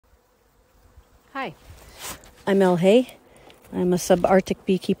Hi, I'm Elle Hay. I'm a subarctic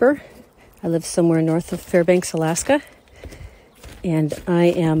beekeeper. I live somewhere north of Fairbanks, Alaska, and I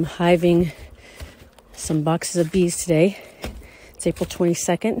am hiving some boxes of bees today. It's April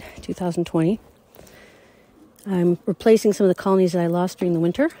 22nd, 2020. I'm replacing some of the colonies that I lost during the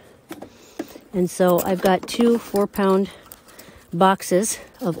winter, and so I've got 2 4-pound boxes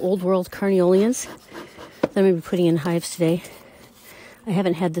of Old World carnioleans that I'm going to be putting in hives today. I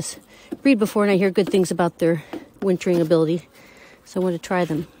haven't had this breed before, and I hear good things about their wintering ability, so I want to try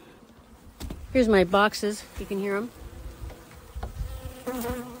them. Here's my boxes. You can hear them.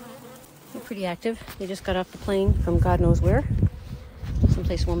 They're pretty active. They just got off the plane from God knows where.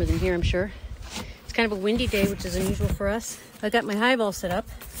 Someplace warmer than here, I'm sure. It's kind of a windy day, which is unusual for us. I got my hive all set up,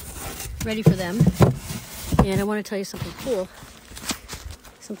 ready for them. And I want to tell you something cool.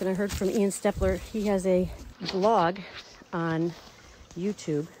 Something I heard from Ian Stepler. He has a blog on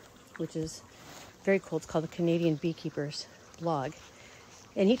YouTube, which is very cool. It's called the Canadian Beekeepers blog.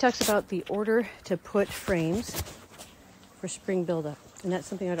 And he talks about the order to put frames for spring buildup. And that's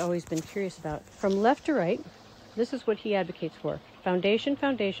something I'd always been curious about. From left to right, this is what he advocates for. Foundation,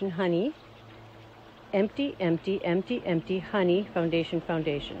 foundation, honey. Empty, empty, empty, empty, honey, foundation,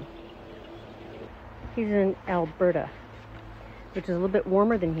 foundation. He's in Alberta, which is a little bit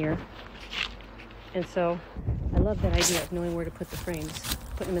warmer than here. And so I love that idea of knowing where to put the frames,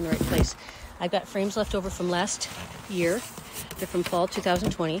 putting them in the right place. I've got frames left over from last year. They're from fall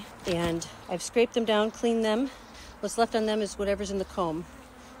 2020. And I've scraped them down, cleaned them. What's left on them is whatever's in the comb,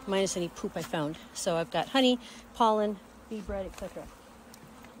 minus any poop I found. So I've got honey, pollen, bee bread, etc.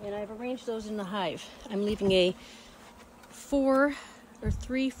 And I've arranged those in the hive. I'm leaving a 4 or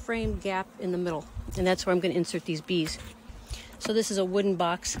 3 frame gap in the middle. And that's where I'm going to insert these bees. So this is a wooden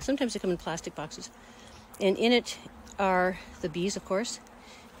box. Sometimes they come in plastic boxes. And in it are the bees, of course.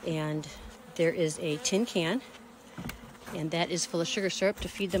 And there is a tin can. And that is full of sugar syrup to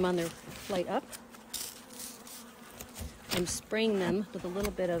feed them on their flight up. I'm spraying them with a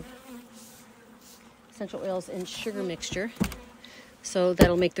little bit of essential oils and sugar mixture. So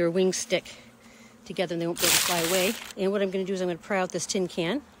that'll make their wings stick together and they won't be able to fly away. And what I'm going to do is I'm going to pry out this tin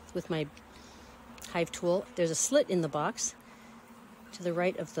can with my hive tool. There's a slit in the box to the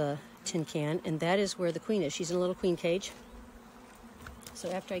right of the tin can, and that is where the queen is. She's in a little queen cage. So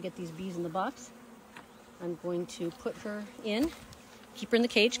after I get these bees in the box, I'm going to put her in, keep her in the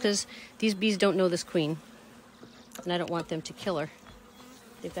cage, because these bees don't know this queen, and I don't want them to kill her.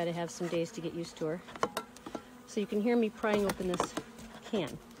 They've got to have some days to get used to her. So you can hear me prying open this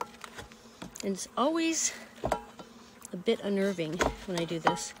can. And it's always a bit unnerving when I do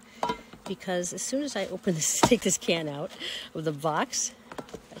this, because as soon as I open this, take this can out of the box,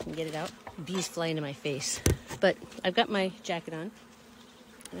 if I can get it out, bees fly into my face. But I've got my jacket on,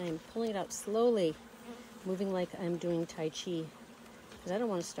 and I'm pulling it out slowly, moving like I'm doing Tai Chi, because I don't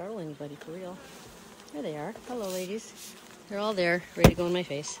want to startle anybody, for real. There they are. Hello, ladies. They're all there, ready to go in my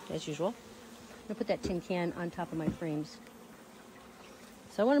face, as usual. I'm going to put that tin can on top of my frames.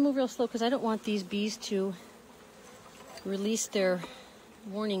 So I want to move real slow, because I don't want these bees to release their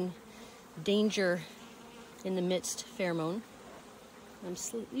warning danger in the midst pheromone. I'm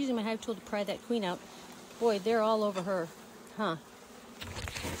using my hive tool to pry that queen out. Boy, they're all over her. Huh.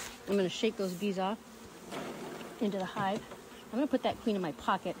 I'm going to shake those bees off into the hive. I'm going to put that queen in my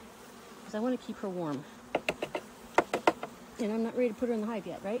pocket because I want to keep her warm. And I'm not ready to put her in the hive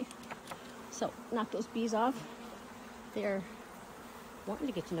yet, right? So, knock those bees off. They are wanting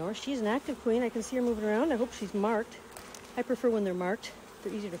to get to know her. She's an active queen. I can see her moving around. I hope she's marked. I prefer when they're marked.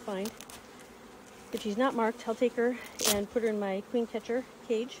 They're easier to find. If she's not marked, I'll take her and put her in my queen catcher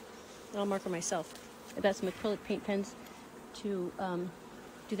cage, and I'll mark her myself. I've got some acrylic paint pens to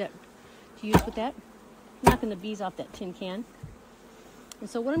do that, to use with that. Knocking the bees off that tin can. And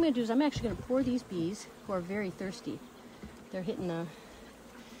so what I'm going to do is I'm actually going to pour these bees, who are very thirsty. They're hitting the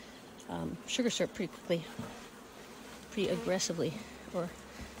sugar syrup pretty quickly, pretty aggressively, or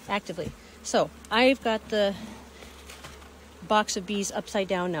actively. So I've got the box of bees upside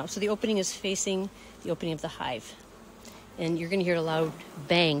down now. So the opening is facing the opening of the hive. And you're going to hear a loud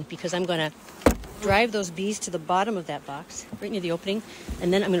bang, because I'm going to drive those bees to the bottom of that box, right near the opening,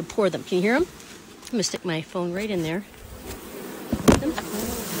 and then I'm going to pour them. Can you hear them? I'm going to stick my phone right in there. That's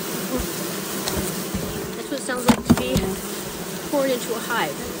what it sounds like to be poured into a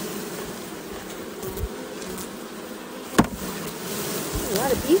hive. A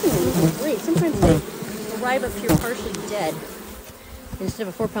lot of bees in there. This is great. Sometimes they arrive up here partially dead. Instead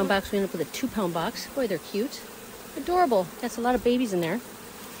of a 4-pound box, we end up with a 2-pound box. Boy, they're cute. Adorable. That's a lot of babies in there.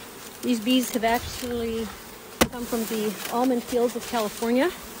 These bees have actually come from the almond fields of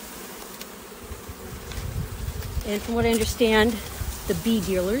California. And from what I understand, the bee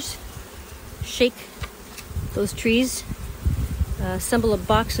dealers shake those trees, assemble a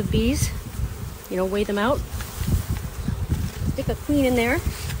box of bees, weigh them out, stick a queen in there.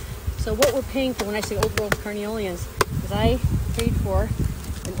 So what we're paying for when I say old world carnioleans is I paid for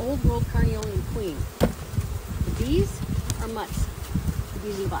an old world carniolean queen. The bees are mutts. The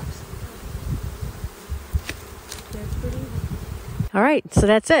bees in the box. That's pretty. All right, so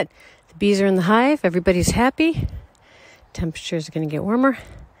that's it. The bees are in the hive. Everybody's happy. Temperatures are going to get warmer.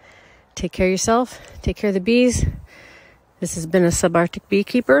 Take care of yourself. Take care of the bees. This has been a Subarctic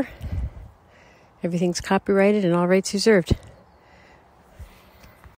Beekeeper. Everything's copyrighted and all rights reserved.